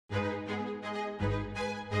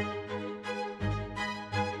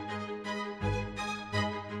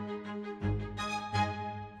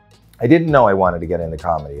I didn't know I wanted to get into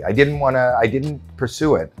comedy. I didn't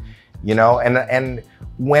pursue it, you know, and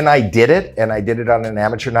when I did it, and I did it on an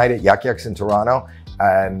amateur night at Yuck Yucks in Toronto,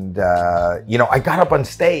 and, you know, I got up on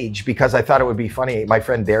stage because I thought it would be funny. My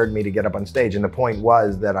friend dared me to get up on stage, and the point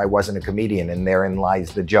was that I wasn't a comedian, and therein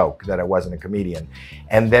lies the joke, that I wasn't a comedian.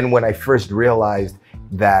 And then when I first realized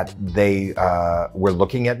that they were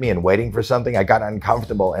looking at me and waiting for something, I got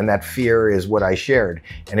uncomfortable, and that fear is what I shared.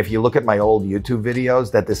 And if you look at my old YouTube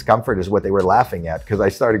videos, that discomfort is what they were laughing at, because I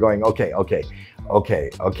started going, okay,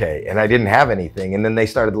 and I didn't have anything, and then they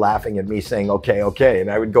started laughing at me saying, okay,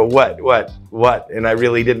 and I would go, what, and I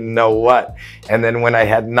really didn't know what. And then when I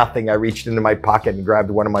had nothing, I reached into my pocket and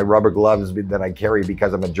grabbed one of my rubber gloves that I carry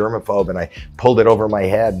because I'm a germaphobe, and I pulled it over my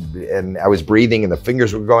head, and I was breathing, and the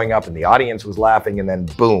fingers were going up, and the audience was laughing, and then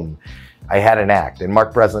boom, I had an act. And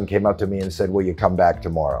Mark Breslin came up to me and said, will you come back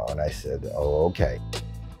tomorrow? And I said, oh, okay.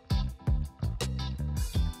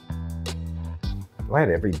 I had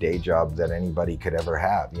every day job that anybody could ever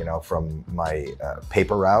have, you know, from my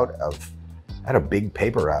paper route I had a big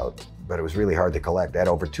paper route, but it was really hard to collect. I had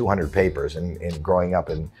over 200 papers, and growing up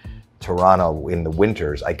in Toronto in the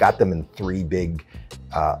winters, I got them in 3 big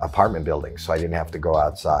apartment buildings, so I didn't have to go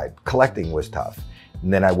outside. Collecting was tough.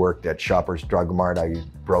 And then I worked at Shoppers Drug Mart. I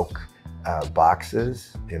broke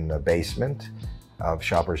boxes in the basement of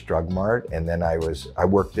Shoppers Drug Mart. And then I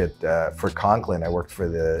worked for Conklin. I worked for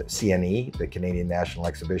the CNE, the Canadian National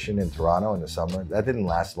Exhibition in Toronto in the summer. That didn't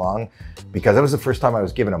last long because that was the first time I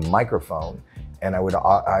was given a microphone. And I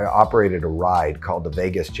operated a ride called the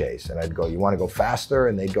Vegas Chase. And I'd go, you want to go faster?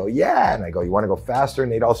 And they'd go, yeah. And I go, you want to go faster?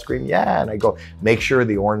 And they'd all scream, yeah. And I go, make sure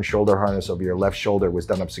the orange shoulder harness over your left shoulder was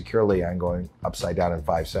done up securely. I'm going upside down in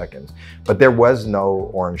 5 seconds. But there was no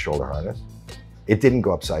orange shoulder harness. It didn't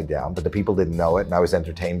go upside down, but the people didn't know it. And I was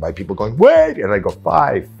entertained by people going, wait. And I go,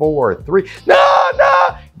 5, 4, 3,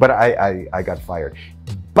 no. But I got fired.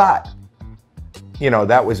 But you know,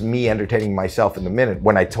 that was me entertaining myself in the minute.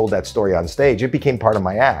 When I told that story on stage, it became part of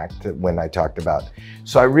my act when I talked about.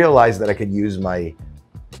 So I realized that I could use my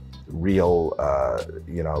real,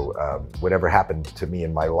 you know, whatever happened to me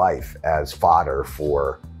in my life as fodder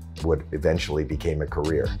for what eventually became a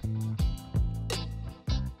career.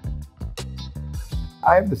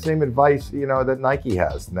 I have the same advice, you know, that Nike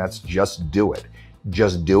has, and that's just do it.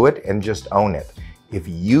 Just do it and just own it. If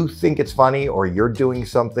you think it's funny or you're doing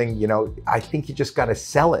something, you know, I think you just got to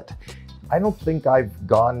sell it. I don't think I've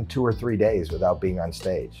gone 2 or 3 days without being on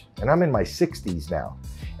stage. And I'm in my 60s now.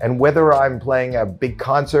 And whether I'm playing a big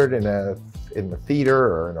concert in the theater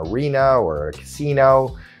or an arena or a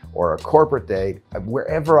casino or a corporate date,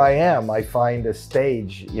 wherever I am, I find a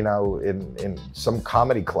stage, you know, in some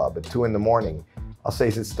comedy club at 2 in the morning. I'll say,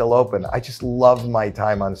 is it still open? I just love my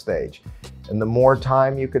time on stage. And the more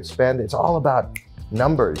time you could spend, it's all about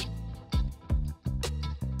numbers.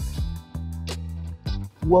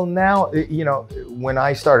 Well, now, you know, when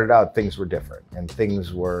I started out, things were different, and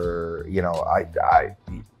things were, you know,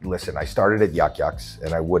 listen, I started at Yuck Yucks,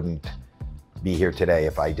 and I wouldn't be here today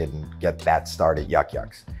if I didn't get that start at Yuck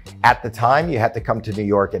Yucks. At the time, you had to come to New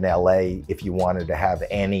York and LA if you wanted to have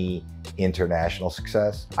any international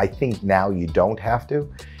success. I think now you don't have to.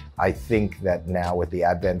 I think that now with the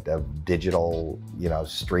advent of digital, you know,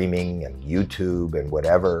 streaming and YouTube and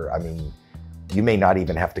whatever, I mean, you may not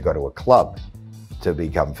even have to go to a club to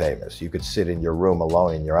become famous. You could sit in your room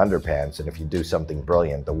alone in your underpants, and if you do something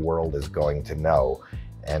brilliant, the world is going to know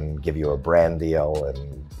and give you a brand deal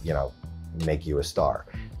and, you know, make you a star.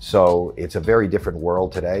 So it's a very different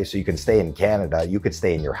world today. So you can stay in Canada, you could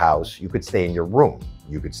stay in your house, you could stay in your room,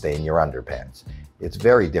 you could stay in your underpants. It's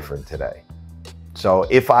very different today. So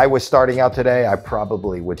if I was starting out today, I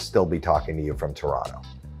probably would still be talking to you from Toronto.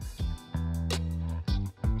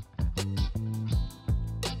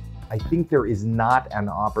 I think there is not an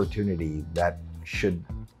opportunity that should,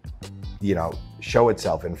 you know, show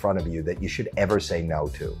itself in front of you that you should ever say no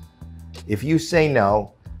to. If you say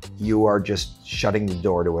no, you are just shutting the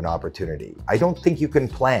door to an opportunity. I don't think you can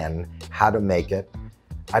plan how to make it.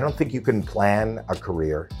 I don't think you can plan a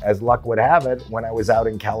career. As luck would have it, when I was out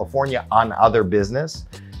in California on other business,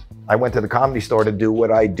 I went to the Comedy Store to do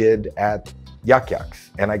what I did at Yuck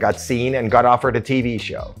Yucks, and I got seen and got offered a TV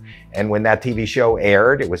show. And when that TV show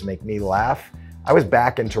aired, it was Make Me Laugh. I was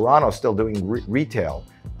back in Toronto still doing retail.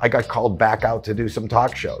 I got called back out to do some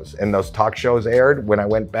talk shows, and those talk shows aired when I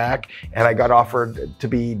went back, and I got offered to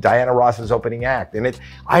be Diana Ross's opening act. And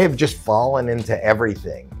I have just fallen into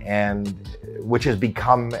everything, and which has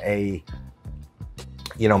become a,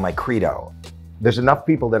 you know, my credo. There's enough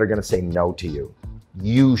people that are going to say no to you.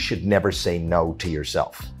 You should never say no to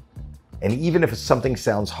yourself. And even if something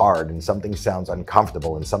sounds hard and something sounds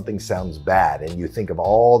uncomfortable and something sounds bad and you think of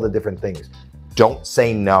all the different things, don't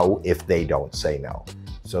say no if they don't say no.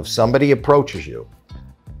 So if somebody approaches you,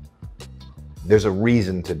 there's a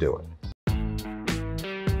reason to do it.